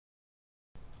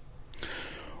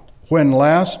When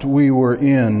last we were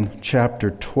in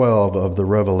chapter 12 of the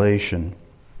Revelation,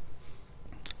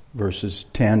 verses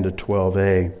 10 to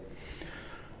 12a,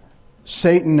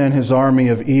 Satan and his army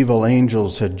of evil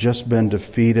angels had just been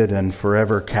defeated and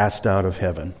forever cast out of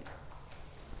heaven.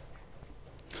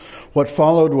 What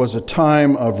followed was a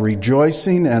time of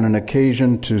rejoicing and an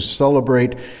occasion to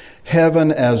celebrate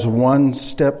heaven as one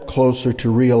step closer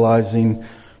to realizing,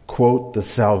 quote, the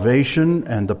salvation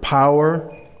and the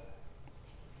power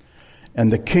and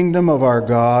the kingdom of our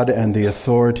God and the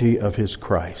authority of his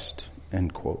Christ,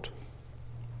 end quote.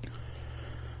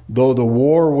 Though the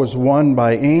war was won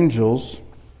by angels,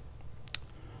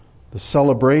 the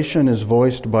celebration is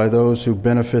voiced by those who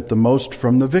benefit the most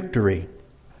from the victory,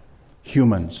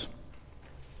 humans.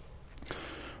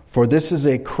 For this is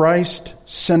a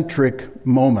Christ-centric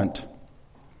moment.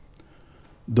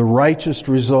 The righteous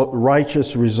result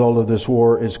of this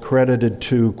war is credited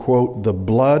to, quote, the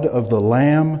blood of the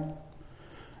Lamb,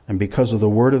 and because of the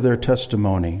word of their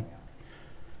testimony,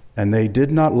 and they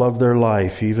did not love their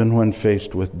life even when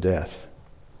faced with death.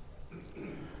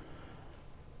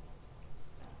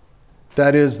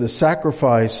 That is, the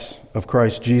sacrifice of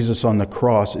Christ Jesus on the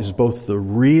cross is both the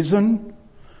reason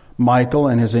Michael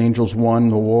and his angels won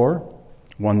the war,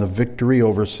 won the victory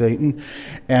over Satan,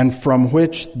 and from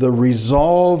which the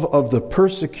resolve of the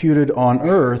persecuted on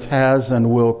earth has and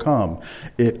will come.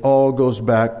 It all goes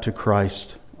back to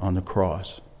Christ on the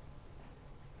cross.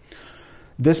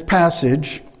 This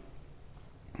passage,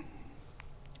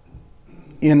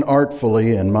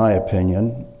 inartfully, in my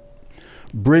opinion,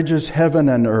 bridges heaven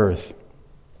and earth.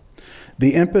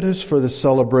 The impetus for the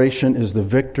celebration is the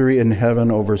victory in heaven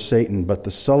over Satan, but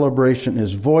the celebration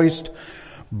is voiced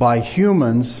by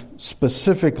humans,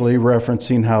 specifically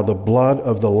referencing how the blood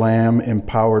of the Lamb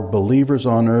empowered believers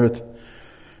on earth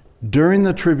during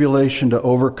the tribulation to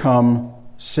overcome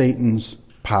Satan's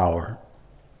power.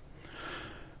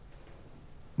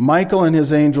 Michael and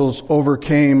his angels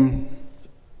overcame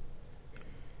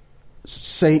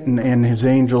Satan and his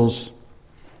angels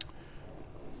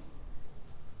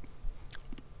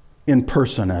in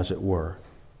person, as it were.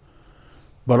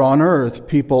 But on earth,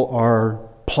 people are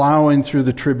plowing through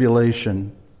the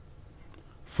tribulation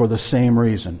for the same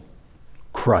reason: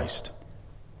 Christ,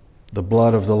 the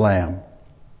blood of the Lamb.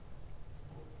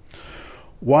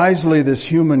 Wisely, this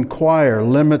human choir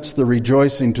limits the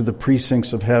rejoicing to the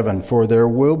precincts of heaven, for there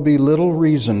will be little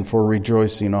reason for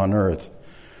rejoicing on earth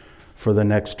for the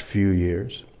next few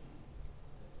years.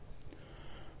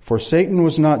 For Satan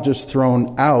was not just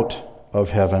thrown out of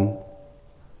heaven,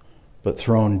 but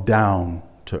thrown down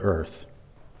to earth.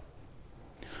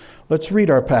 Let's read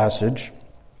our passage,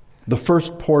 the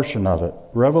first portion of it,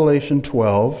 Revelation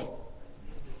 12.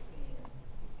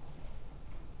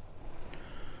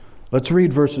 Let's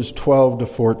read verses 12 to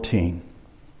 14.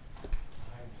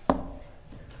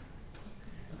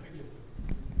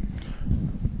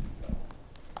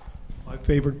 My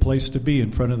favorite place to be,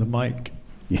 in front of the mic.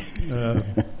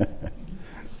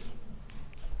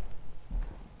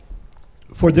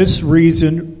 For this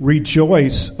reason,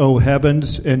 rejoice, O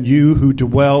heavens, and you who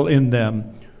dwell in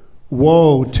them.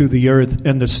 Woe to the earth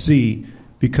and the sea,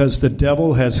 because the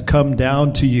devil has come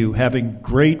down to you, having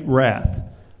great wrath,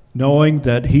 knowing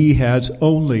that he has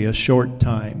only a short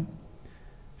time.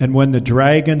 And when the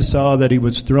dragon saw that he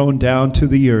was thrown down to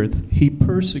the earth, he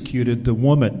persecuted the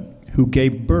woman who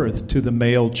gave birth to the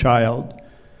male child.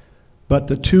 But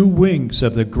the 2 wings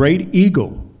of the great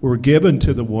eagle were given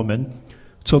to the woman,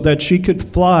 so that she could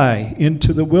fly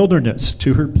into the wilderness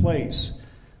to her place,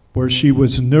 where she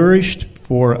was nourished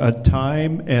for a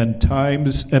time and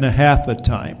times and a half a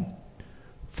time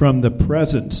from the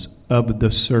presence of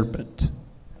the serpent.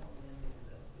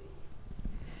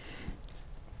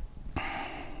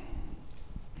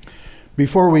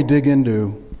 Before we dig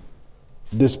into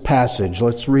this passage,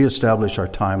 let's reestablish our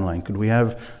timeline. Could we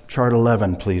have chart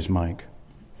 11, please, Mike?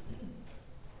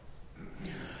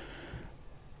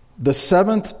 The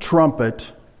 7th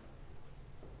trumpet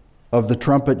of the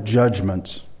trumpet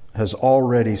judgments has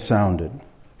already sounded.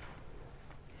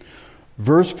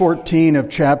 Verse 14 of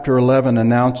chapter 11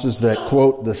 announces that,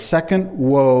 quote, the second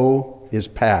woe is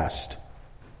past.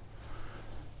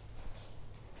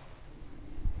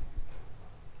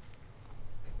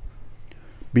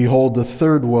 Behold, the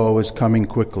third woe is coming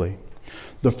quickly.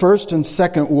 The first and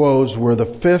second woes were the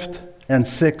 5th and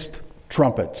 6th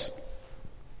trumpets.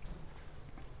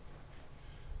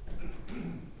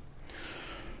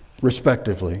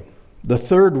 Respectively. The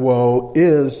third woe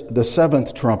is the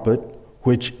 7th trumpet,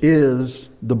 which is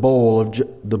the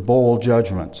bowl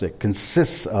judgments. It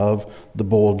consists of the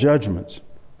bowl judgments.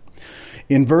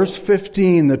 In verse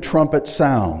 15, the trumpet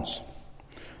sounds.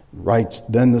 writes,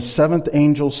 "Then the seventh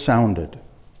angel sounded,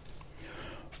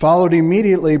 followed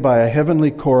immediately by a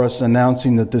heavenly chorus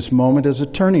announcing that this moment is a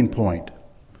turning point.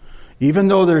 Even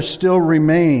though there still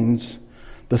remains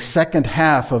the second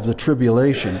half of the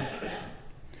tribulation,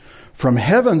 from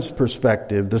heaven's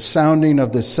perspective, the sounding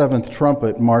of the seventh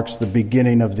trumpet marks the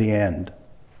beginning of the end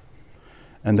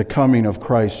and the coming of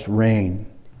Christ's reign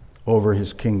over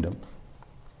his kingdom."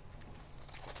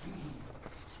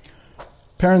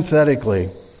 Parenthetically,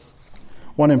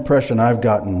 one impression I've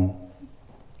gotten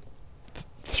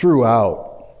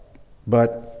throughout,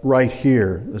 but right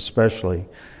here especially,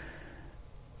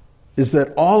 is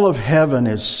that all of heaven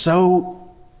is so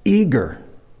eager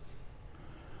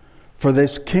for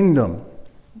this kingdom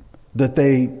that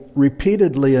they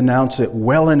repeatedly announce it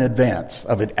well in advance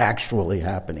of it actually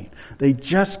happening. They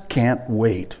just can't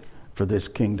wait for this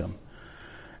kingdom.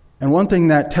 And one thing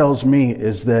that tells me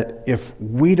is that if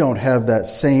we don't have that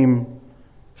same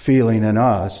feeling in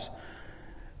us,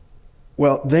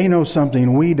 well, they know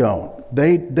something we don't.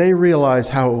 They realize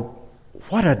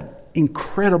what an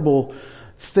incredible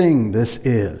thing this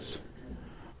is.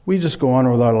 We just go on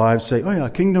with our lives, say, "Oh yeah,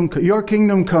 your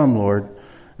kingdom come, Lord,"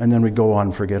 and then we go on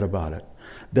and forget about it.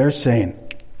 They're saying,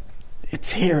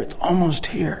 "It's here, it's almost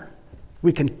here.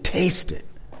 We can taste it."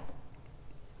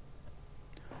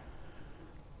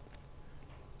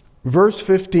 Verse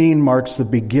 15 marks the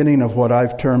beginning of what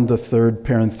I've termed the third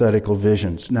parenthetical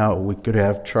visions. Now, we could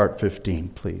have chart 15,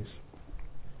 please.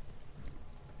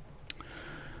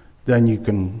 Then you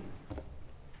can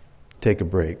take a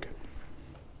break.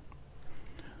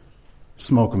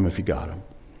 Smoke them if you got them.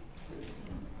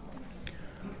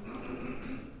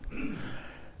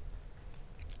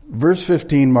 Verse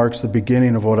 15 marks the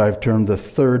beginning of what I've termed the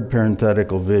third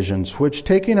parenthetical visions, which,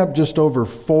 taking up just over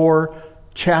 4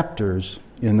 chapters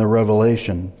in the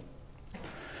Revelation,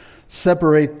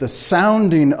 separate the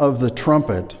sounding of the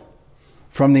trumpet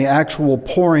from the actual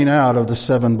pouring out of the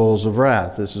 7 bowls of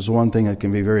wrath. This is one thing that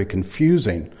can be very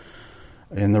confusing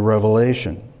in the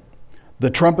Revelation. The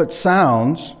trumpet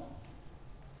sounds,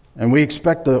 and we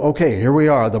expect here we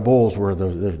are, the bowls were,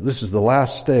 this is the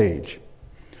last stage.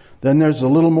 Then there's a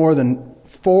little more than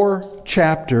 4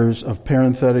 chapters of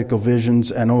parenthetical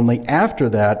visions, and only after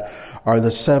that are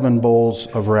the 7 bowls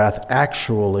of wrath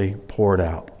actually poured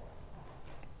out.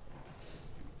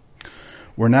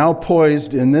 We're now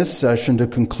poised in this session to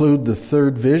conclude the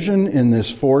third vision in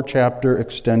this 4-chapter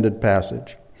extended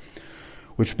passage,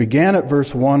 which began at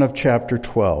verse 1 of chapter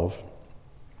 12.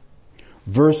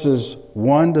 Verses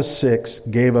 1 to 6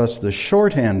 gave us the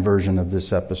shorthand version of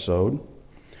this episode.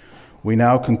 We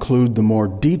now conclude the more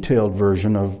detailed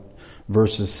version of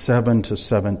verses 7 to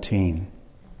 17.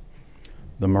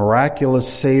 The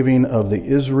miraculous saving of the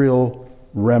Israel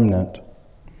remnant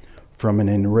from an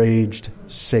enraged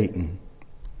Satan.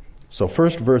 So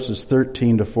first verses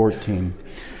 13 to 14.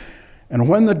 "And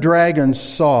when the dragon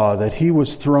saw that he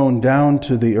was thrown down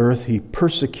to the earth, he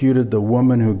persecuted the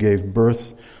woman who gave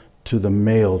birth to the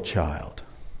male child."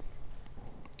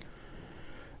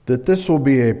 That this will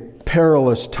be a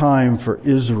perilous time for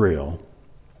Israel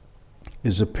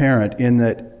is apparent in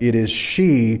that it is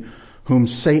she whom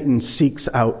Satan seeks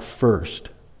out first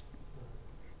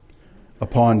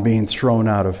upon being thrown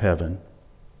out of heaven.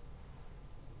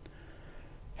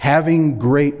 "Having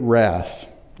great wrath,"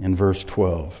 in verse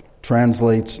 12,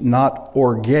 translates not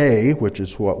orge, which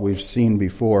is what we've seen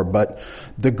before, but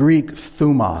the Greek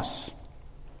thumos.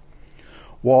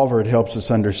 Walvoord helps us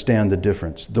understand the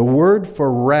difference. The word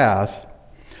for wrath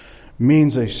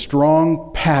means a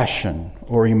strong passion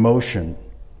or emotion,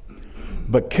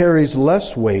 but carries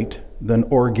less weight than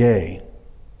orge.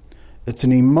 It's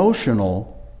an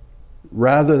emotional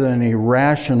rather than a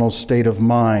rational state of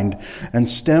mind, and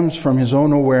stems from his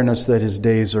own awareness that his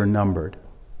days are numbered.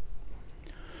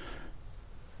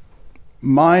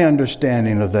 My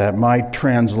understanding of that, my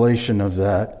translation of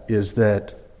that, is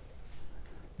that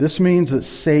this means that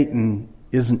Satan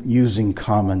isn't using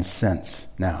common sense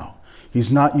now.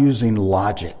 He's not using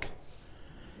logic.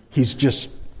 He's just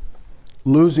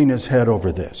losing his head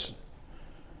over this.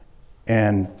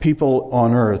 And people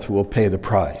on earth will pay the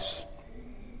price.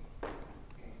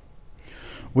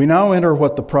 We now enter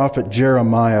what the prophet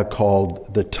Jeremiah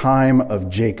called the time of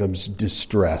Jacob's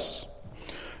distress.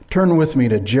 Turn with me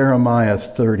to Jeremiah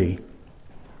 30.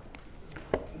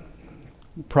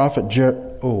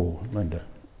 Linda.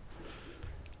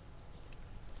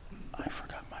 I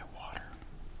forgot my water.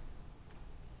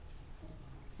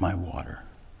 My water.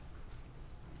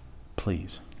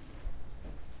 Please.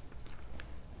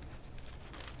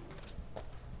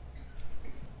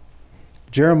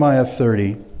 Jeremiah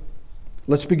 30.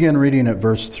 Let's begin reading at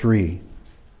verse 3.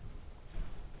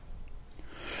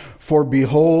 For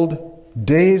behold,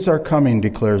 days are coming,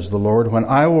 declares the Lord, when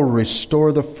I will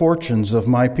restore the fortunes of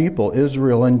my people,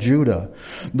 Israel and Judah.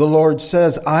 The Lord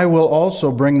says, I will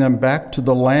also bring them back to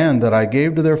the land that I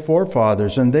gave to their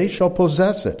forefathers, and they shall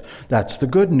possess it. That's the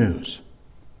good news.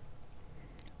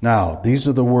 Now, these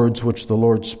are the words which the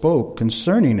Lord spoke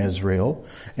concerning Israel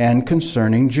and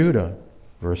concerning Judah.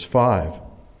 Verse 5.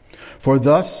 For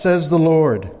thus says the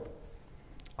Lord,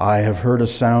 I have heard a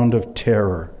sound of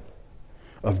terror,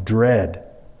 of dread,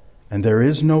 and there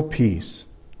is no peace.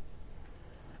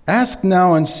 Ask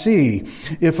now and see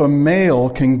if a male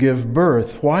can give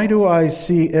birth. Why do I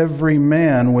see every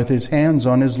man with his hands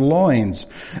on his loins,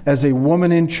 as a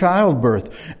woman in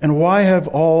childbirth? And why have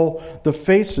all the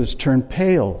faces turned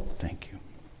pale? Thank you.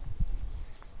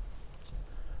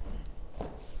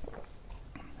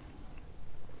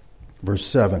 Verse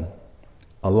 7.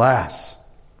 Alas,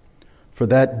 for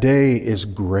that day is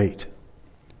great.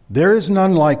 There is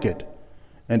none like it,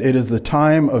 and it is the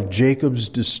time of Jacob's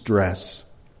distress.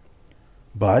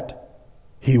 But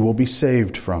he will be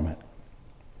saved from it.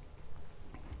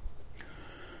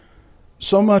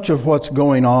 So much of what's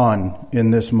going on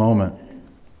in this moment,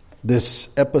 this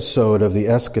episode of the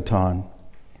eschaton,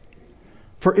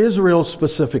 for Israel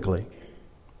specifically,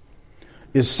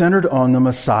 is centered on the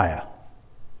Messiah.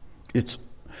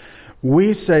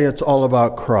 We say it's all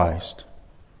about Christ.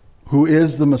 Who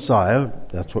is the Messiah?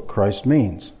 That's what Christ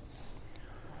means.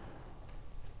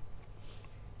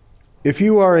 If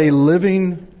you are a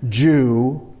living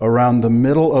Jew around the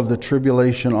middle of the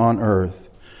tribulation on earth,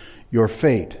 your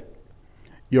fate,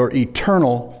 your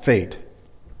eternal fate,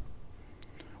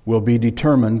 will be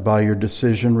determined by your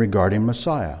decision regarding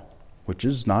Messiah, which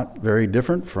is not very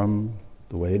different from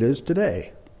the way it is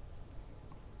today.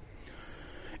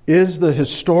 Is the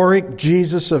historic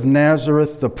Jesus of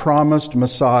Nazareth the promised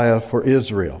Messiah for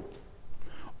Israel?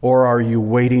 Or are you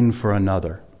waiting for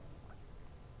another?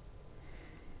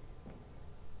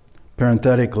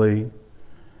 Parenthetically,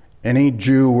 any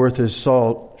Jew worth his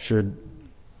salt should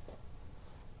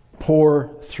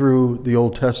pore through the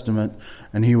Old Testament,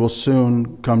 and he will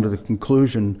soon come to the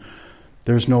conclusion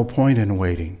there's no point in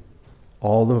waiting.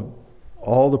 All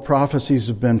the prophecies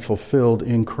have been fulfilled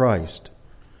in Christ.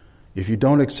 If you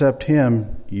don't accept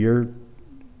him, you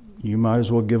might as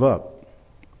well give up.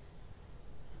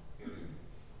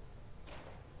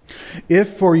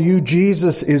 If for you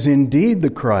Jesus is indeed the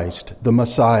Christ, the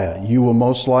Messiah, you will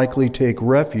most likely take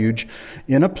refuge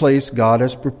in a place God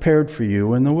has prepared for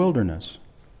you in the wilderness,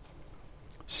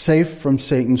 safe from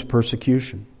Satan's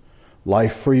persecution.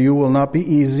 Life for you will not be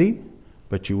easy,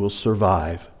 but you will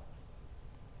survive.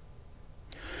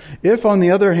 If, on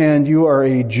the other hand, you are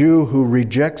a Jew who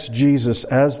rejects Jesus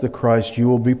as the Christ, you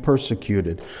will be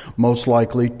persecuted, most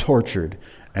likely tortured,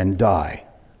 and die.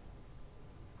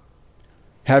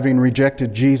 Having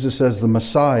rejected Jesus as the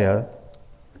Messiah,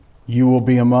 you will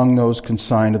be among those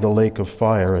consigned to the lake of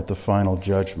fire at the final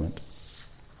judgment.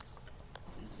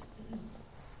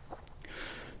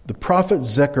 The prophet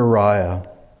Zechariah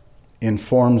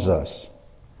informs us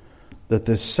that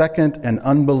this second and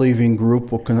unbelieving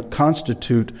group will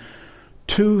constitute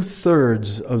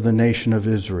 2/3 of the nation of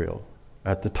Israel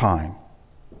at the time,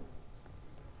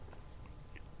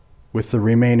 with the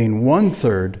remaining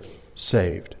 1/3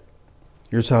 saved.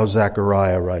 Here's how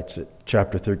Zechariah writes it,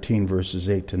 chapter 13, verses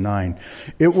 8 to 9.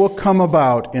 It will come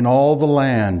about in all the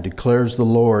land, declares the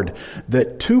Lord,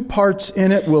 that 2 parts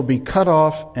in it will be cut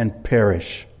off and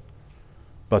perish,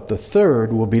 but the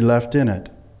 3rd will be left in it.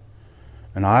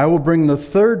 And I will bring the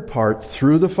 3rd part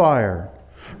through the fire,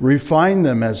 refine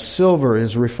them as silver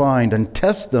is refined, and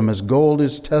test them as gold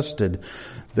is tested.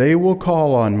 They will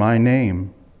call on my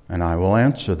name, and I will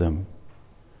answer them.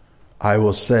 I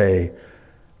will say,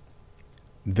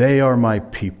 they are my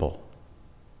people.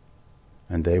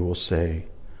 And they will say,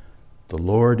 the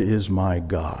Lord is my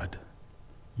God.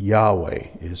 Yahweh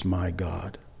is my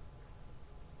God.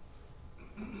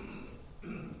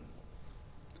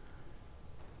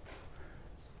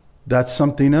 That's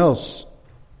something else.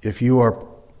 If you are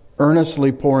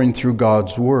earnestly poring through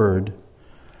God's Word,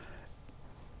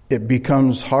 it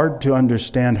becomes hard to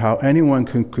understand how anyone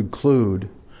can conclude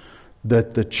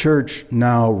that the church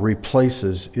now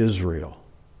replaces Israel.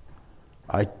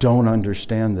 I don't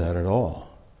understand that at all.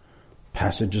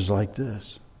 Passages like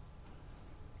this.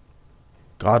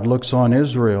 God looks on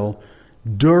Israel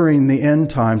during the end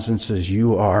times and says,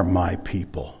 you are my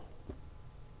people,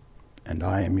 and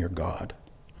I am your God.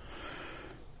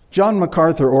 John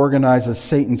MacArthur organizes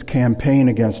Satan's campaign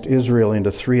against Israel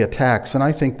into 3 attacks, and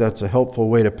I think that's a helpful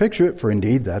way to picture it, for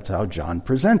indeed that's how John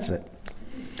presents it.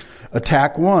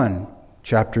 Attack 1,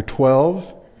 chapter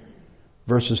 12,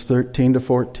 verses 13 to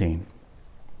 14.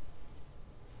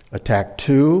 Attack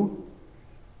 2,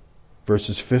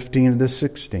 verses 15 to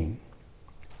 16.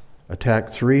 Attack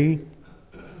 3,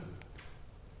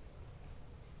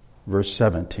 verse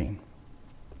 17.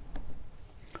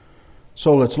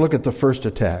 So let's look at the first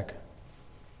attack.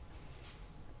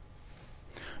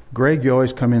 Greg, you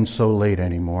always come in so late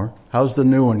anymore. How's the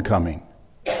new one coming?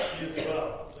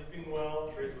 Sleeping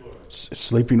well, praise the Lord.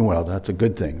 Sleeping well, that's a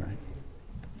good thing, right?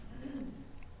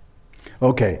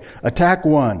 Okay, attack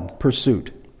 1,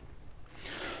 pursuit.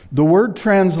 The word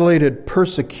translated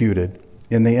persecuted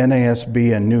in the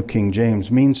NASB and New King James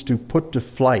means to put to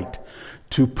flight,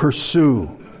 to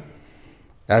pursue,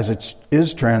 as it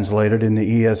is translated in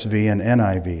the ESV and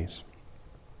NIVs.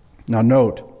 Now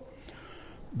note,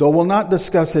 though we'll not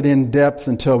discuss it in depth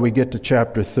until we get to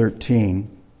chapter 13,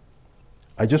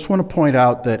 I just want to point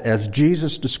out that as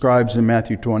Jesus describes in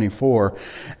Matthew 24,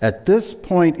 at this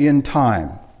point in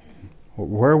time,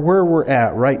 where we're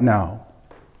at right now,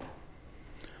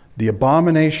 the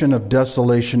abomination of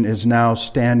desolation is now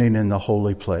standing in the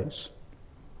holy place.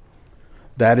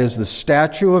 That is the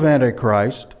statue of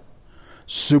Antichrist,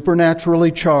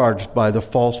 supernaturally charged by the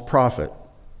false prophet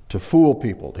to fool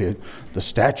people. The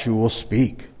statue will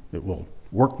speak. It will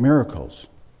work miracles.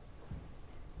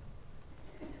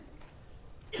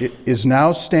 It is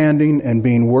now standing and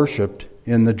being worshipped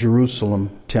in the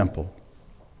Jerusalem temple.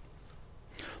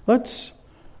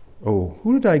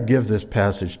 Who did I give this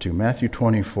passage to? Matthew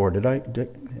 24.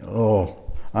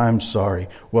 I'm sorry.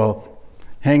 Well,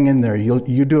 hang in there.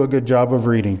 You do a good job of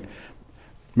reading.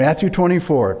 Matthew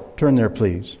 24. Turn there,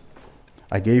 please.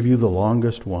 I gave you the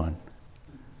longest one.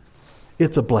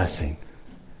 It's a blessing.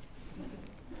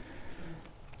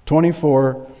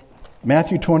 24.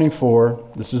 Matthew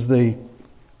 24. This is the...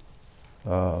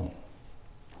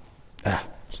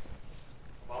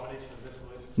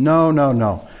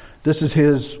 No. This is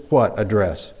his,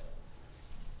 address?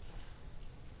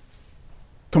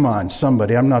 Come on,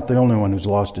 somebody. I'm not the only one who's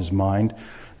lost his mind.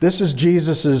 This is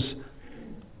Jesus's...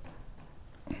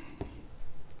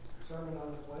 Sermon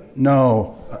on the Plain?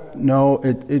 No,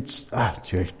 it's...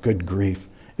 good grief.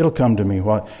 It'll come to me.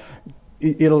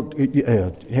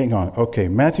 Hang on. Okay,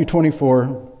 Matthew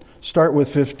 24, start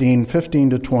with 15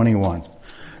 to 21.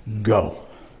 Go.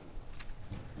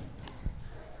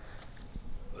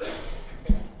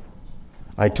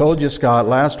 I told you, Scott,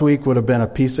 last week would have been a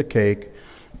piece of cake,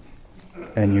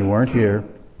 and you weren't here.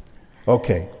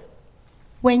 Okay.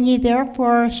 When ye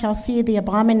therefore shall see the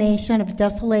abomination of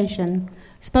desolation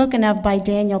spoken of by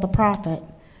Daniel the prophet,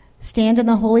 stand in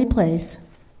the holy place,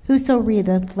 whoso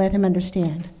readeth, let him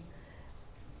understand.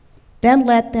 Then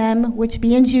let them which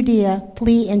be in Judea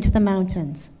flee into the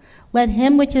mountains. Let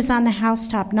him which is on the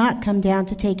housetop not come down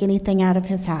to take anything out of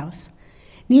his house.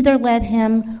 Neither let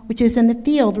him which is in the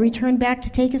field return back to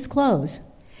take his clothes.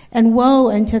 And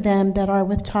woe unto them that are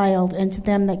with child, and to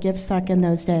them that give suck in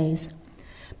those days.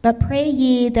 But pray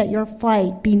ye that your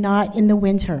flight be not in the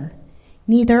winter,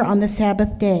 neither on the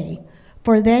Sabbath day,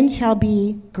 for then shall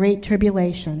be great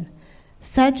tribulation,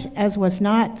 such as was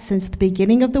not since the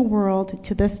beginning of the world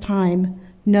to this time,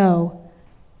 no,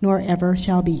 nor ever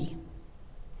shall be.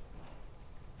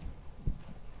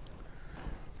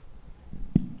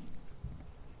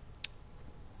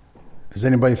 Has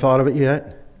anybody thought of it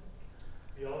yet?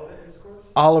 The Olivet Discourse?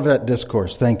 Olivet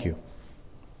Discourse, thank you.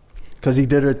 Because he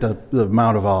did it at the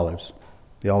Mount of Olives,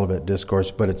 the Olivet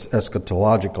Discourse, but it's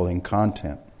eschatological in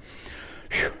content.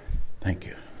 Whew, thank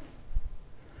you.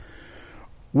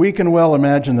 We can well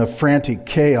imagine the frantic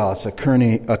chaos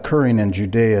occurring in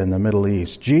Judea and the Middle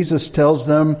East. Jesus tells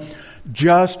them,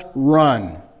 just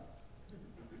run.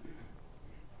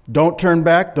 Don't turn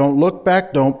back, don't look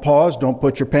back, don't pause, don't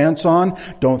put your pants on,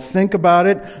 don't think about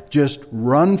it, just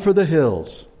run for the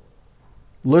hills.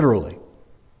 Literally.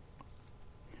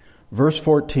 Verse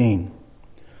 14.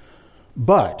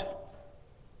 But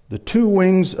the two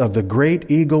wings of the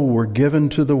great eagle were given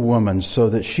to the woman so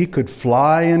that she could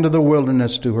fly into the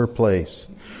wilderness to her place,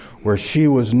 where she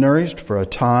was nourished for a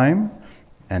time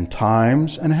and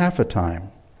times and half a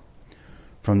time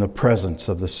from the presence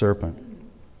of the serpent.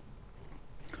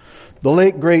 The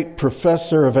late great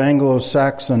professor of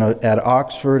Anglo-Saxon at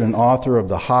Oxford and author of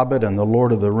The Hobbit and The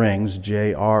Lord of the Rings,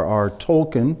 J.R.R.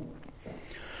 Tolkien,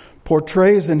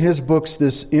 portrays in his books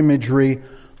this imagery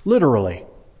literally,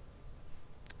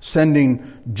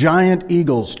 sending giant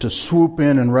eagles to swoop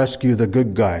in and rescue the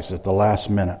good guys at the last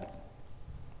minute.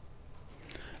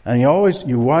 And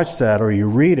you watch that or you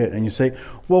read it and you say,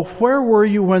 well, where were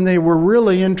you when they were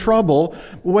really in trouble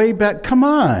way back? Come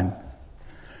on.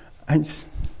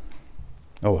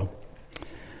 Oh, well.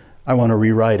 I want to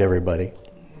rewrite everybody.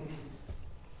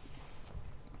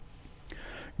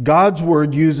 God's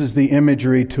word uses the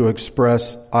imagery to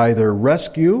express either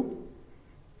rescue,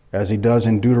 as he does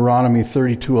in Deuteronomy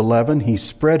 32:11. He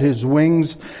spread his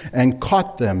wings and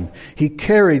caught them. He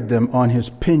carried them on his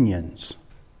pinions.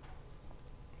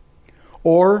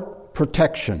 Or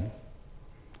protection,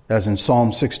 as in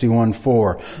Psalm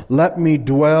 61:4. Let me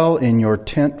dwell in your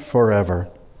tent forever.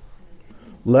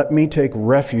 Let me take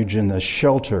refuge in the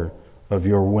shelter of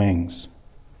your wings.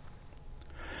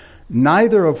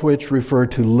 Neither of which refer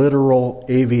to literal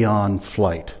avian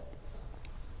flight.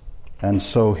 And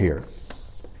so here.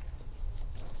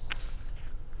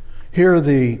 Here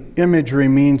the imagery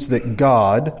means that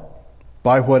God,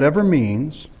 by whatever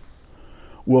means,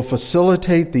 will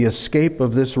facilitate the escape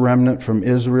of this remnant from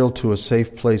Israel to a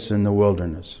safe place in the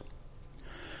wilderness.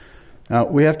 Now,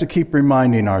 we have to keep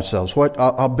reminding ourselves,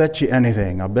 I'll bet you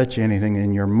anything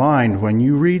in your mind, when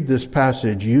you read this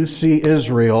passage, you see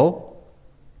Israel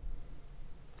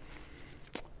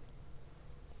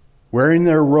wearing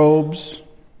their robes,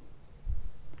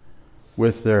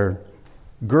 with their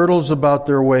girdles about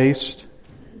their waist,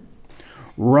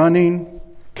 running,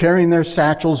 carrying their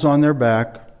satchels on their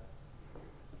back,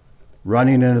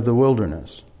 running into the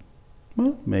wilderness.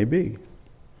 Well, maybe.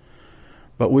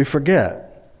 But we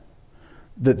forget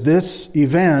that this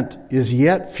event is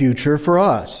yet future for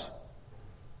us.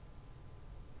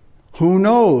 Who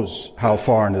knows how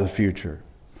far into the future?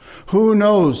 Who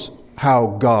knows how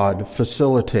God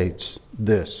facilitates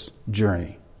this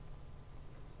journey?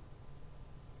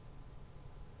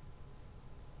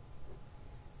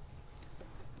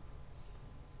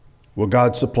 Will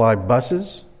God supply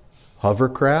buses,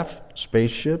 hovercraft,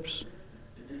 spaceships?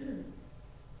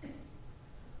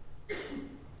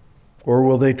 Or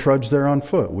will they trudge there on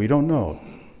foot? We don't know.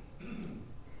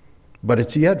 But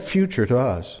it's yet future to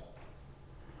us.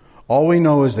 All we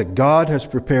know is that God has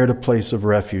prepared a place of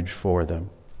refuge for them.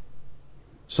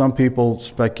 Some people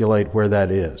speculate where that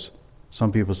is.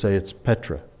 Some people say it's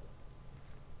Petra.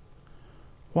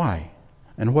 Why?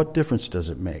 And what difference does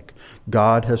it make?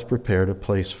 God has prepared a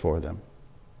place for them.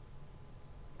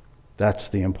 That's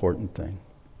the important thing.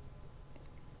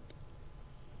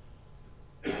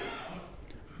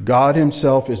 God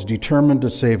himself is determined to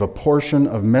save a portion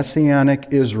of Messianic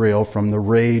Israel from the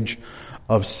rage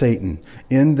of Satan.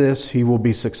 In this, he will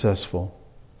be successful.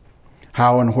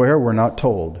 How and where, we're not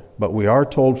told, but we are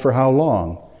told for how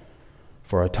long.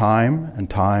 For a time and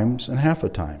times and half a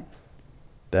time.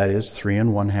 That is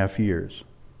 3.5 years,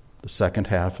 the second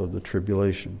half of the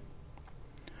tribulation.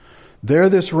 There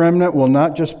this remnant will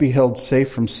not just be held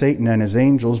safe from Satan and his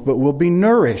angels, but will be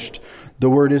nourished. The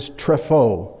word is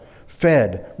trepho,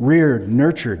 fed, reared,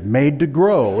 nurtured, made to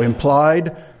grow.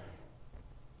 Implied,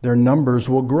 their numbers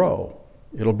will grow.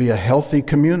 It'll be a healthy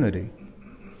community.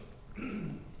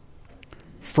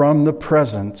 From the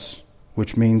presence,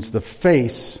 which means the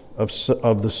face of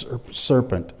the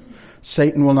serpent.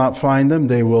 Satan will not find them.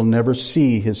 They will never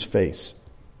see his face.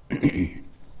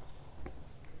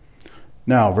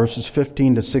 Now, verses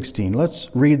 15 to 16. Let's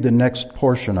read the next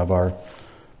portion of our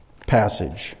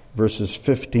passage, verses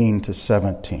 15 to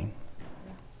 17.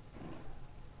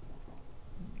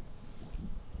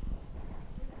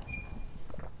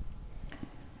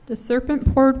 The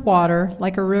serpent poured water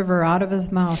like a river out of his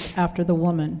mouth after the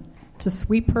woman, to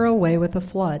sweep her away with a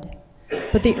flood.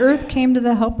 But the earth came to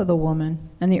the help of the woman,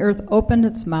 and the earth opened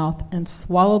its mouth and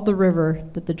swallowed the river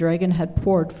that the dragon had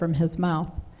poured from his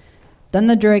mouth. Then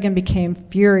the dragon became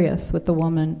furious with the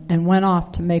woman and went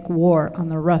off to make war on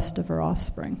the rest of her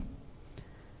offspring,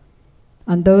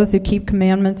 on those who keep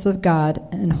commandments of God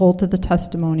and hold to the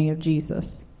testimony of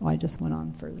Jesus. Oh, I just went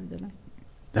on further, didn't I?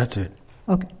 That's it.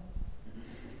 Okay.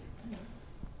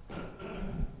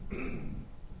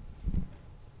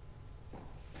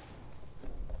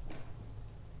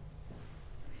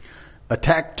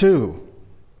 Attack 2,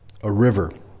 a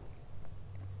river.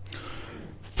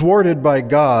 Thwarted by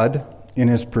God in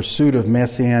his pursuit of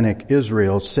Messianic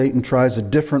Israel, Satan tries a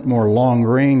different, more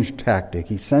long-range tactic.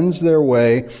 He sends their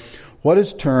way what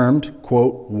is termed,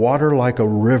 quote, water like a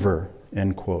river,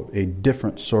 end quote, a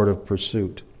different sort of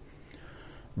pursuit.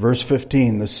 Verse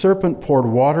 15, the serpent poured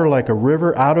water like a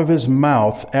river out of his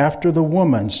mouth after the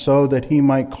woman, so that he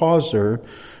might cause her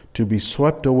to be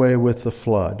swept away with the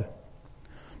flood.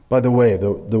 By the way,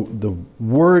 the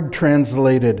word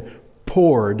translated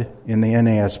poured in the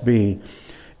NASB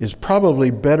is probably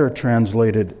better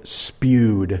translated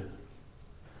spewed.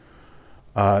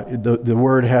 The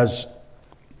word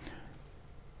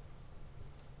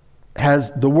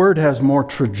has more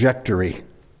trajectory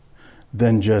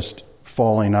than just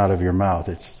falling out of your mouth.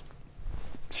 It's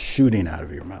shooting out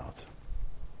of your mouth.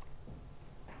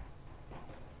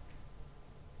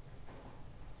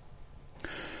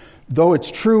 Though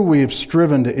it's true we have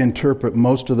striven to interpret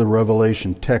most of the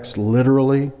Revelation text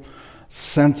literally,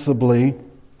 sensibly,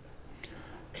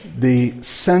 the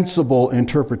sensible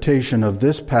interpretation of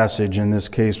this passage in this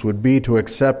case would be to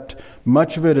accept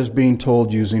much of it as being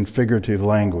told using figurative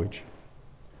language.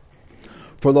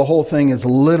 For the whole thing is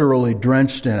literally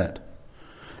drenched in it.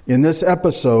 In this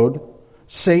episode,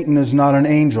 Satan is not an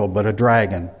angel, but a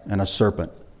dragon and a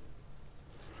serpent.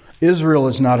 Israel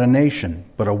is not a nation,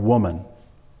 but a woman.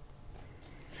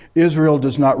 Israel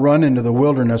does not run into the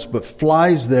wilderness, but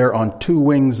flies there on two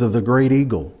wings of the great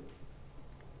eagle.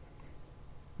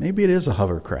 Maybe it is a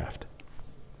hovercraft.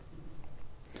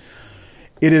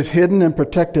 It is hidden and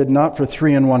protected not for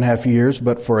 3½ years,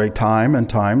 but for a time and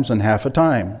times and half a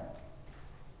time.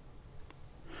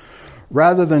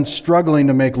 Rather than struggling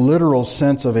to make literal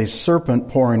sense of a serpent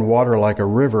pouring water like a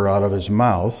river out of his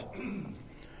mouth,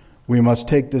 we must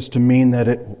take this to mean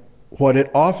that what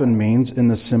it often means in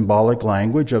the symbolic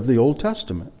language of the Old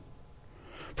Testament.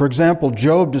 For example,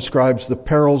 Job describes the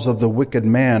perils of the wicked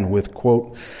man with,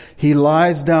 quote, "He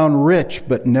lies down rich,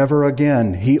 but never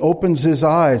again. He opens his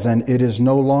eyes, and it is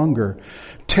no longer.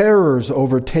 Terrors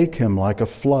overtake him like a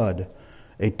flood.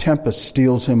 A tempest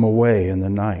steals him away in the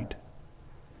night."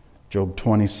 Job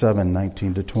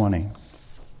 27:19-20.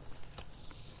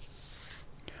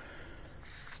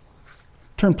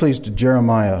 Turn please to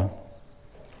Jeremiah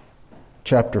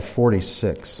chapter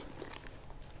 46.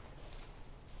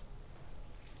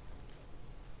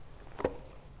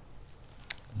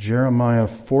 Jeremiah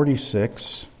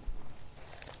 46.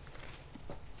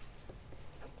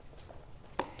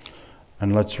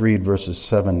 And let's read verses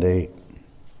 7 to 8.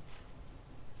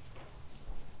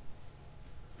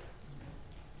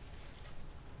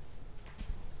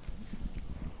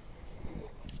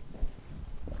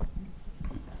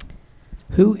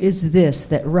 Who is this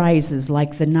that rises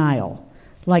like the Nile,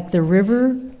 like the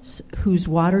river whose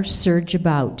waters surge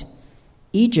about?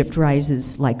 Egypt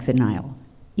rises like the Nile,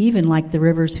 even like the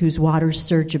rivers whose waters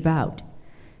surge about.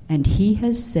 And he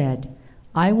has said,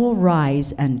 I will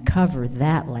rise and cover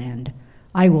that land.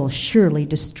 I will surely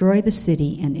destroy the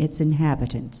city and its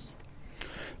inhabitants.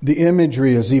 The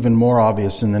imagery is even more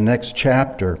obvious in the next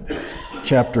chapter,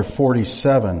 chapter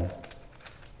 47.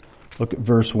 Look at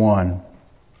verse 1.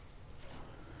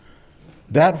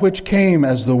 That which came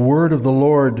as the word of the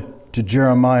Lord to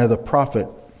Jeremiah the prophet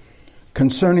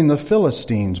concerning the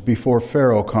Philistines before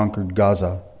Pharaoh conquered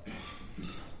Gaza.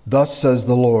 Thus says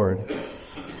the Lord,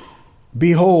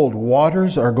 Behold,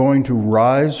 waters are going to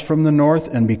rise from the north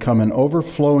and become an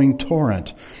overflowing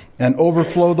torrent, and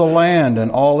overflow the land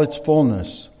and all its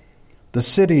fullness, the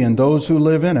city and those who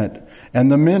live in it. And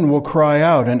the men will cry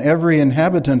out, and every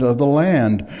inhabitant of the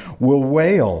land will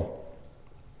wail.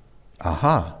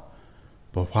 Aha!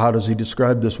 But how does he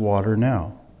describe this water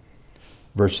now?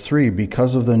 Verse 3,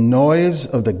 because of the noise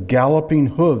of the galloping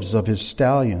hooves of his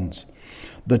stallions,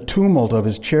 the tumult of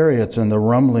his chariots and the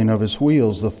rumbling of his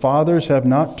wheels, the fathers have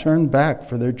not turned back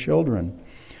for their children,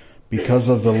 because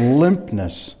of the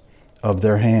limpness of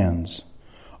their hands,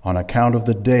 on account of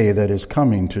the day that is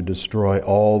coming to destroy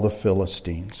all the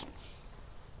Philistines.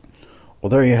 Well,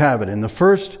 there you have it. In the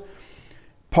first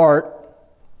part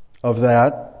of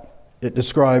that, it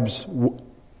describes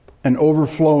an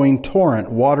overflowing torrent,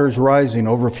 waters rising,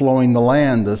 overflowing the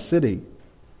land, the city.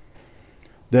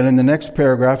 Then in the next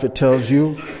paragraph, it tells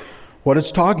you what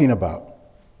it's talking about.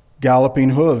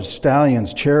 Galloping hooves,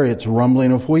 stallions, chariots,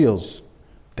 rumbling of wheels.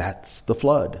 That's the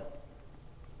flood.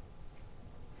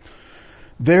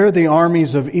 There, the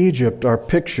armies of Egypt are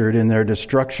pictured in their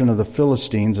destruction of the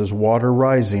Philistines as water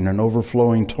rising, an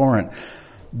overflowing torrent.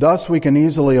 Thus, we can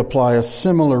easily apply a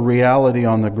similar reality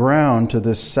on the ground to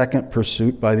this second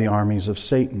pursuit by the armies of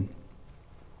Satan.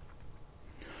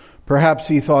 Perhaps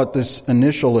he thought this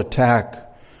initial attack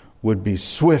would be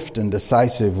swift and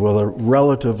decisive with a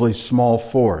relatively small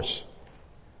force,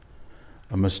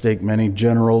 a mistake many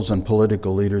generals and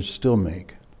political leaders still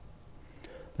make.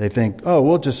 They think,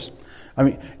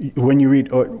 when you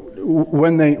read,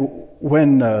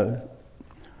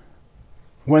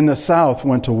 when the South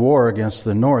went to war against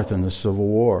the North in the Civil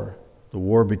War, the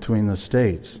war between the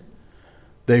states,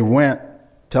 they went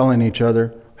telling each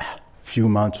other, a few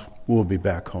months, we'll be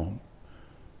back home.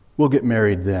 We'll get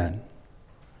married then.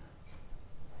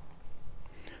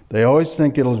 They always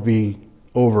think it'll be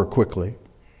over quickly.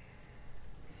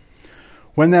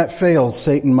 When that fails,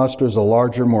 Satan musters a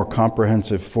larger, more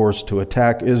comprehensive force to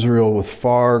attack Israel with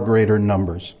far greater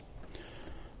numbers.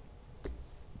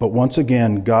 But once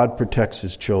again, God protects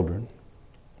his children.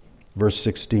 Verse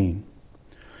 16.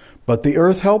 But the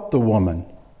earth helped the woman,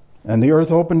 and the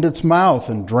earth opened its mouth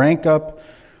and drank up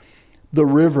the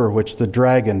river which the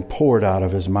dragon poured out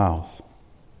of his mouth.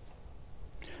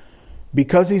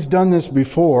 Because he's done this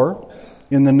before,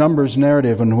 in the Numbers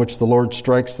narrative in which the Lord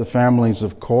strikes the families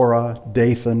of Korah,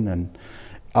 Dathan, and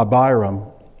Abiram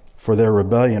for their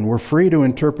rebellion, we're free to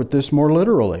interpret this more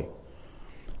literally.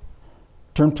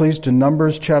 Turn please to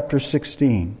Numbers chapter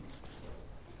 16.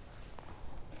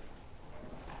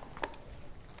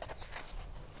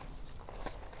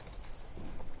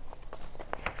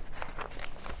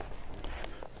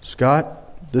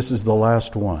 Scott, this is the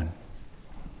last one.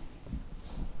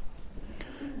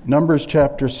 Numbers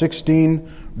chapter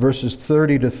 16, verses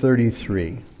 30 to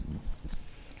 33.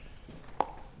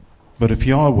 But if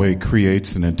Yahweh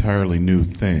creates an entirely new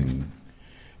thing,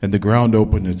 and the ground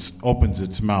opens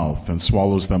its mouth and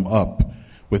swallows them up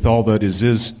with all that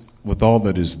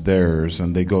is theirs,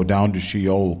 and they go down to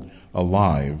Sheol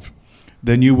alive,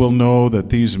 then you will know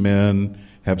that these men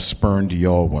have spurned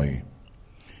Yahweh.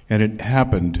 And it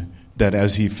happened that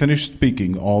as he finished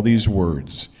speaking all these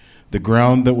words, the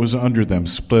ground that was under them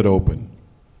split open,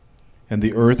 and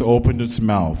the earth opened its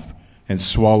mouth and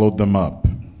swallowed them up,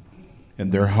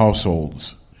 and their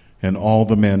households, and all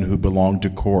the men who belonged to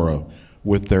Korah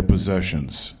with their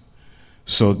possessions.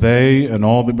 So they and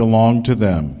all that belonged to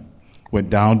them went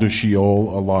down to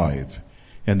Sheol alive,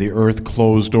 and the earth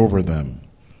closed over them,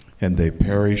 and they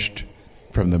perished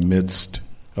from the midst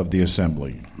of the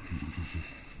assembly.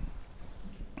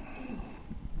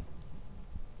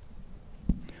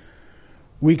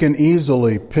 We can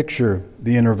easily picture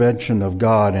the intervention of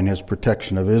God in his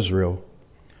protection of Israel,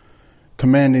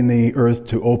 commanding the earth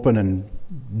to open and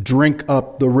drink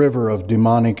up the river of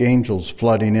demonic angels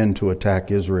flooding in to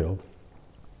attack Israel.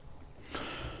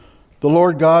 The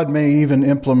Lord God may even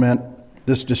implement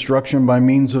this destruction by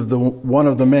means of one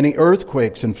of the many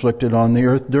earthquakes inflicted on the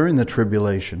earth during the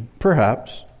tribulation.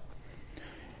 Perhaps.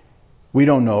 We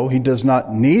don't know. He does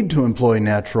not need to employ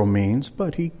natural means,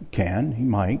 but he can, he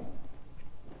might.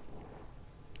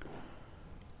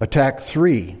 Attack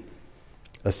 3,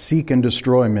 a seek and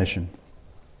destroy mission.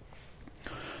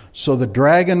 So the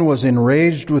dragon was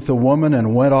enraged with the woman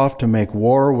and went off to make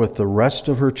war with the rest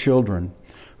of her children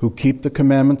who keep the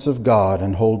commandments of God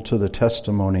and hold to the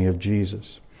testimony of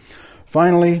Jesus.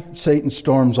 Finally, Satan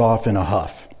storms off in a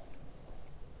huff.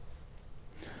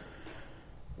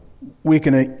 We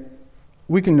can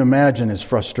imagine his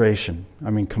frustration.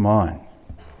 I mean, come on.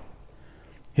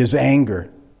 His anger.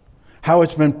 How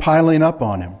it's been piling up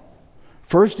on him.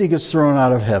 First he gets thrown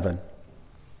out of heaven.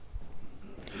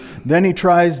 Then he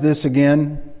tries this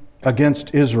again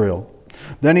against Israel.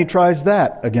 Then he tries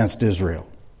that against Israel.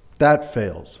 That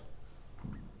fails.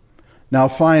 Now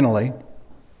finally,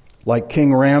 like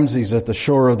King Ramses at the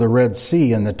shore of the Red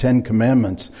Sea in the Ten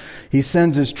Commandments, he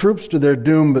sends his troops to their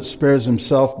doom but spares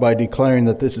himself by declaring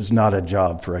that this is not a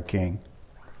job for a king,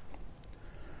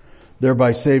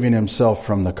 thereby saving himself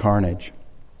from the carnage.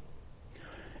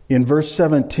 In verse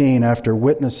 17, after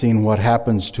witnessing what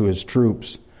happens to his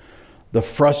troops, the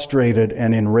frustrated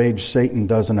and enraged Satan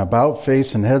does an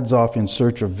about-face and heads off in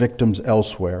search of victims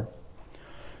elsewhere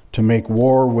to make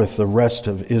war with the rest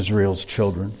of Israel's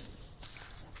children,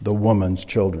 the woman's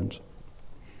children.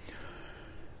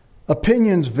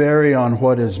 Opinions vary on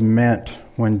what is meant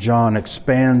when John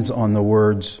expands on the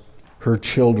words, her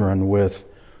children, with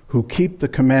who keep the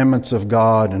commandments of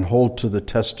God and hold to the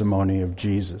testimony of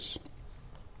Jesus.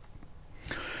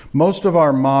 Most of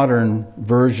our modern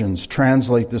versions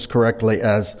translate this correctly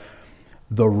as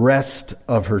the rest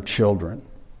of her children.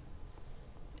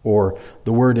 Or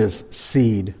the word is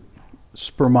seed,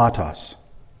 spermatos,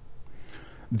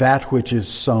 that which is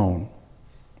sown.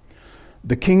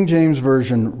 The King James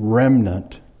Version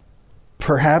remnant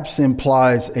perhaps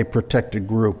implies a protected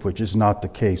group, which is not the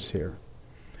case here.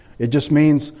 It just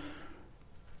means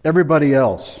everybody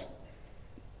else.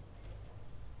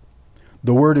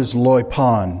 The word is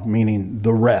loipan, meaning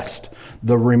the rest,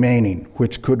 the remaining,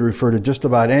 which could refer to just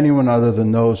about anyone other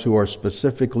than those who are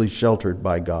specifically sheltered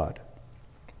by God.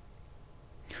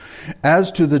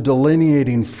 As to the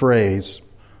delineating phrase,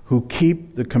 who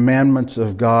keep the commandments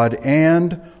of God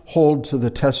and hold to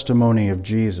the testimony of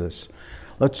Jesus,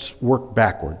 let's work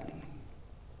backward.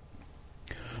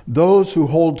 Those who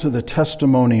hold to the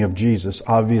testimony of Jesus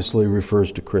obviously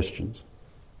refers to Christians.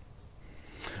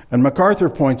 And MacArthur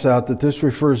points out that this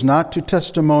refers not to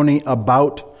testimony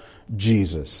about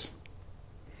Jesus,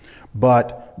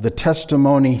 but the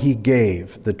testimony he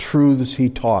gave, the truths he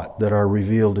taught that are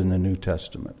revealed in the New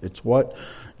Testament. It's what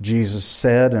Jesus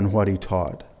said and what he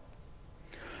taught.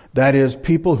 That is,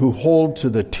 people who hold to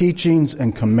the teachings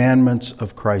and commandments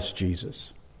of Christ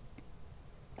Jesus.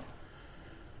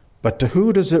 But to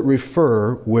who does it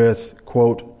refer with,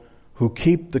 quote, who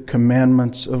keep the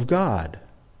commandments of God,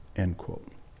 end quote.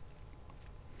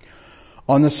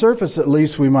 On the surface, at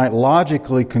least, we might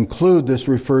logically conclude this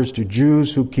refers to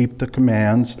Jews who keep the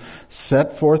commands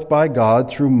set forth by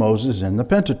God through Moses in the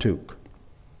Pentateuch.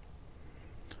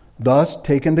 Thus,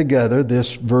 taken together,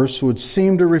 this verse would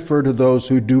seem to refer to those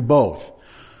who do both,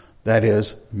 that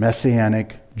is,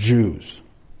 Messianic Jews.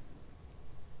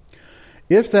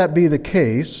 If that be the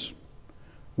case,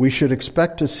 we should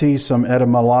expect to see some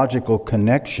etymological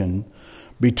connection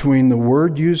between the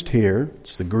word used here,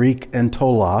 it's the Greek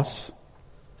entolos,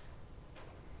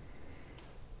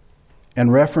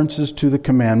 and references to the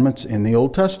commandments in the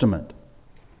Old Testament.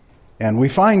 And we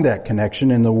find that connection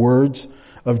in the words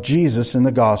of Jesus in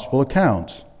the gospel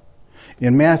accounts.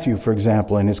 In Matthew, for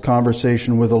example, in his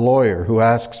conversation with a lawyer who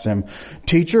asks him,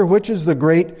 "Teacher, which is the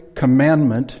great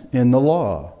commandment in the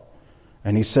law?"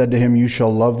 And he said to him, "You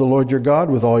shall love the Lord your God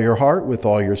with all your heart, with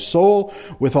all your soul,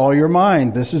 with all your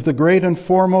mind. This is the great and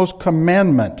foremost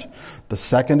commandment. The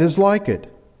second is like it.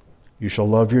 You shall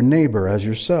love your neighbor as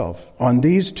yourself." On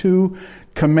these two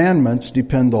commandments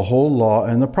depend the whole law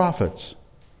and the prophets.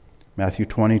 Matthew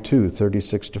 22,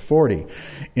 36 to 40.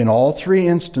 In all three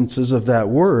instances of that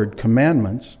word,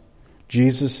 commandments,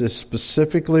 Jesus is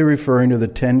specifically referring to the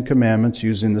 10 commandments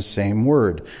using the same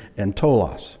word,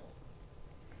 entolos.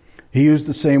 He used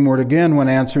the same word again when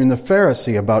answering the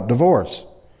Pharisee about divorce.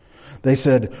 They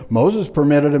said, "Moses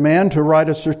permitted a man to write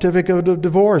a certificate of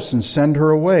divorce and send her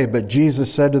away." But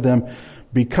Jesus said to them,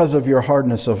 "Because of your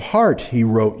hardness of heart, he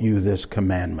wrote you this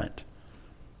commandment."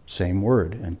 Same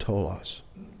word, entolos.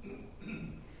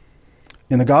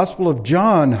 In the Gospel of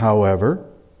John, however,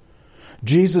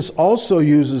 Jesus also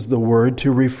uses the word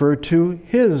to refer to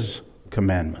his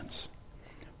commandments.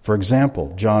 For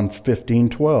example, John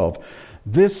 15:12,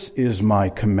 "This is my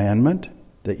commandment,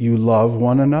 that you love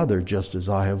one another just as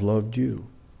I have loved you."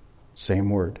 Same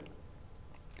word.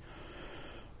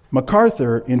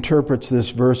 MacArthur interprets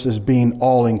this verse as being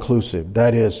all-inclusive,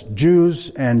 that is,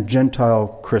 Jews and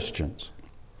Gentile Christians.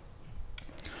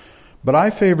 But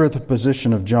I favor the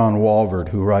position of John Walvoord,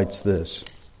 who writes this: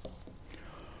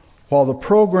 "While the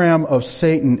program of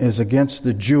Satan is against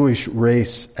the Jewish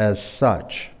race as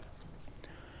such,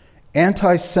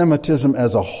 anti-Semitism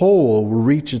as a whole will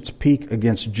reach its peak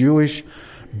against Jewish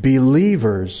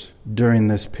believers during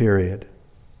this period.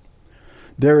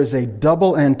 There is a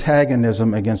double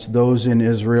antagonism against those in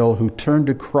Israel who turn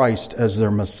to Christ as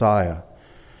their Messiah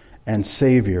and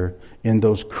Savior in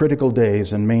those critical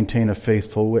days and maintain a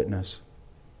faithful witness.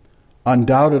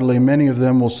 Undoubtedly, many of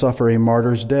them will suffer a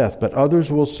martyr's death, but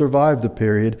others will survive the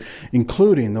period,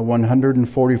 including the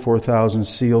 144,000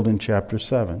 sealed in chapter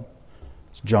 7.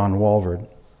 It's John Walvoord.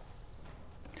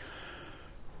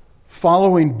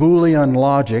 Following Boolean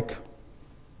logic,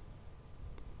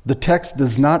 the text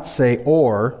does not say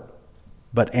or,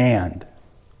 but and,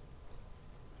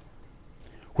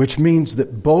 which means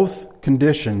that both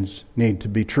conditions need to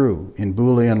be true. In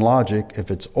Boolean logic,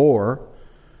 if it's or,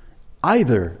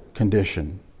 either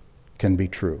condition can be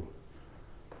true.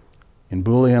 In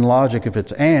Boolean logic, if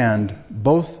it's and,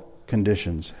 both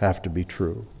conditions have to be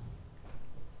true.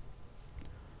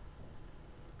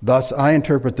 Thus, I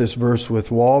interpret this verse with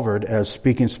Walvoord as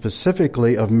speaking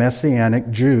specifically of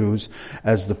Messianic Jews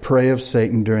as the prey of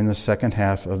Satan during the second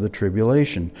half of the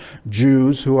tribulation.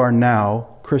 Jews who are now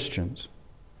Christians.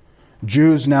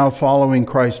 Jews now following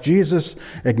Christ Jesus,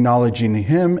 acknowledging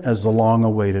him as the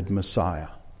long-awaited Messiah.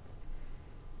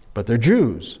 But they're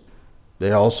Jews.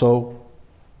 They also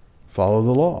follow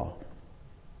the law.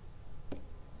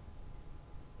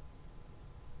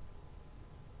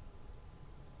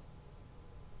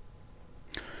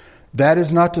 That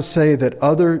is not to say that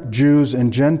other Jews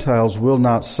and Gentiles will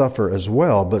not suffer as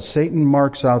well, but Satan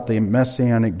marks out the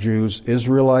Messianic Jews,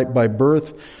 Israelite by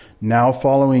birth, now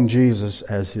following Jesus,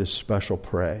 as his special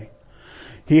prey.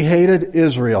 He hated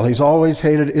Israel. He's always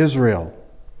hated Israel.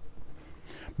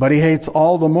 But he hates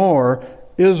all the more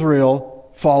Israel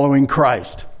following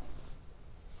Christ.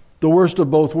 The worst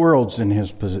of both worlds from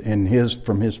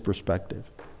his perspective.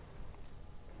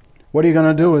 What are you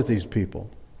going to do with these people?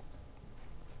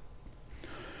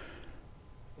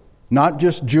 Not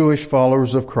just Jewish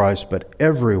followers of Christ, but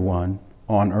everyone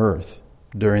on earth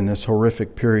during this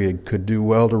horrific period could do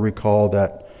well to recall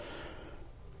that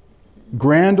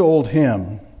grand old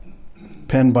hymn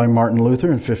penned by Martin Luther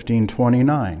in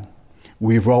 1529.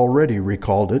 We've already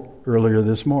recalled it earlier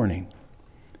this morning.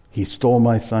 He stole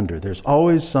my thunder. There's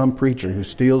always some preacher who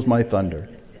steals my thunder.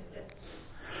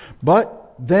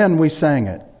 But then we sang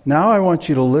it. Now I want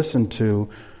you to listen to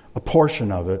a portion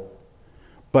of it,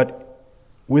 but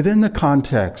within the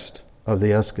context of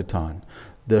the eschaton.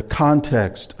 the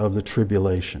context of the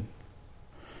tribulation.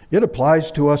 It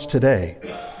applies to us today,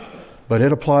 but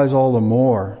it applies all the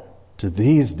more to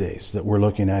these days that we're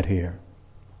looking at here.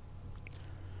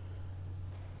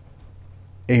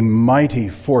 A mighty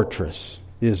fortress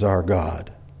is our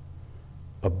God,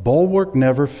 a bulwark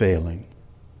never failing.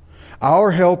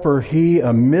 Our helper he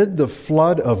amid the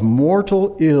flood of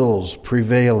mortal ills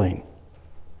prevailing.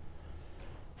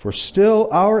 For still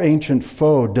our ancient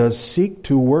foe does seek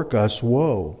to work us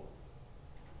woe.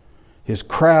 His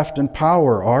craft and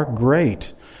power are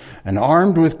great, and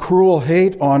armed with cruel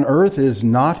hate on earth is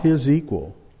not his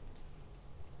equal.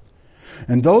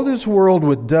 And though this world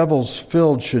with devils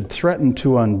filled should threaten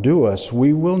to undo us,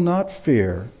 we will not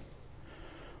fear,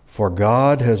 for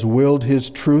God has willed his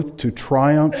truth to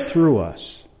triumph through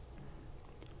us.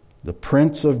 The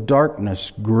prince of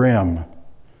darkness grim,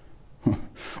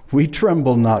 we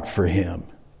tremble not for him.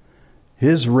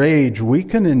 His rage we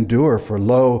can endure, for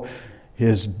lo,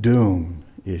 his doom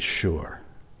is sure.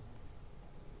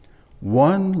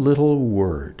 One little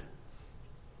word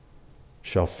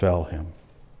shall fell him.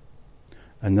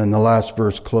 And then the last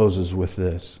verse closes with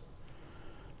this.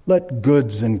 Let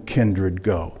goods and kindred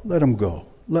go. Let them go.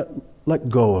 Let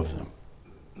go of them.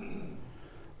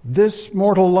 This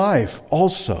mortal life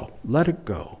also, let it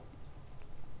go.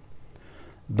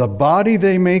 The body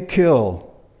they may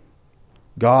kill,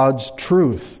 God's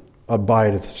truth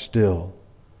abideth still.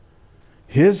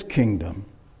 His kingdom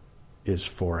is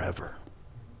forever.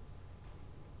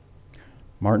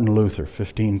 Martin Luther,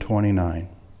 1529.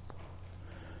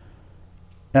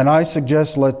 And I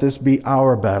suggest let this be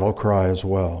our battle cry as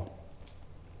well,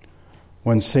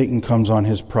 when Satan comes on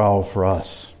his prowl for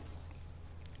us,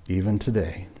 even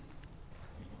today.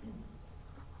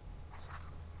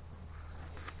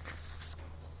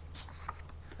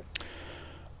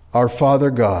 Our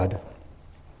Father God,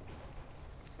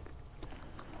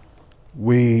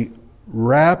 we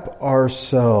wrap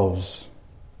ourselves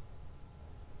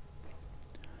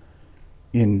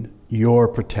in your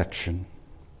protection.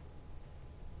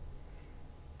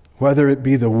 Whether it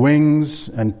be the wings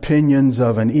and pinions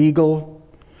of an eagle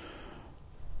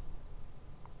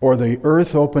or the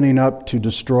earth opening up to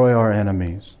destroy our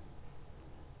enemies.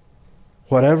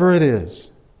 Whatever it is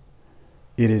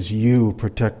you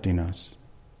protecting us.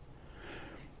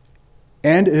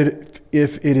 And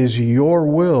if it is your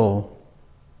will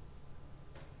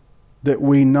that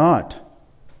we not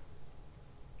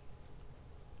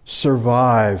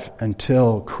survive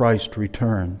until Christ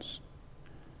returns,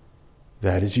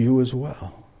 that is you as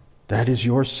well. That is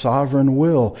your sovereign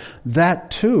will.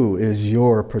 That too is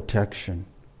your protection.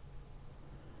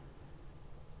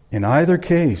 In either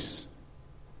case,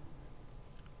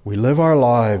 we live our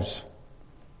lives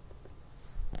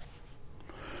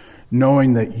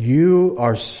knowing that you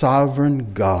are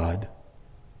sovereign God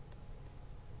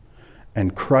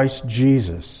and Christ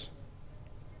Jesus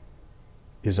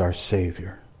is our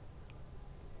Savior.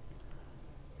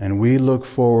 And we look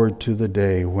forward to the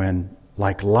day when,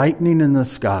 like lightning in the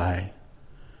sky,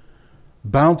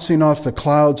 bouncing off the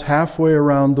clouds halfway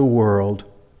around the world,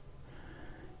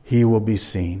 he will be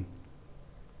seen.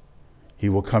 He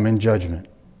will come in judgment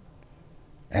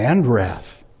and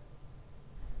wrath.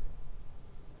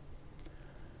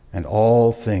 And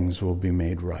all things will be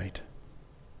made right.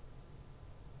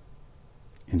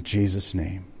 In Jesus'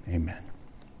 name, amen.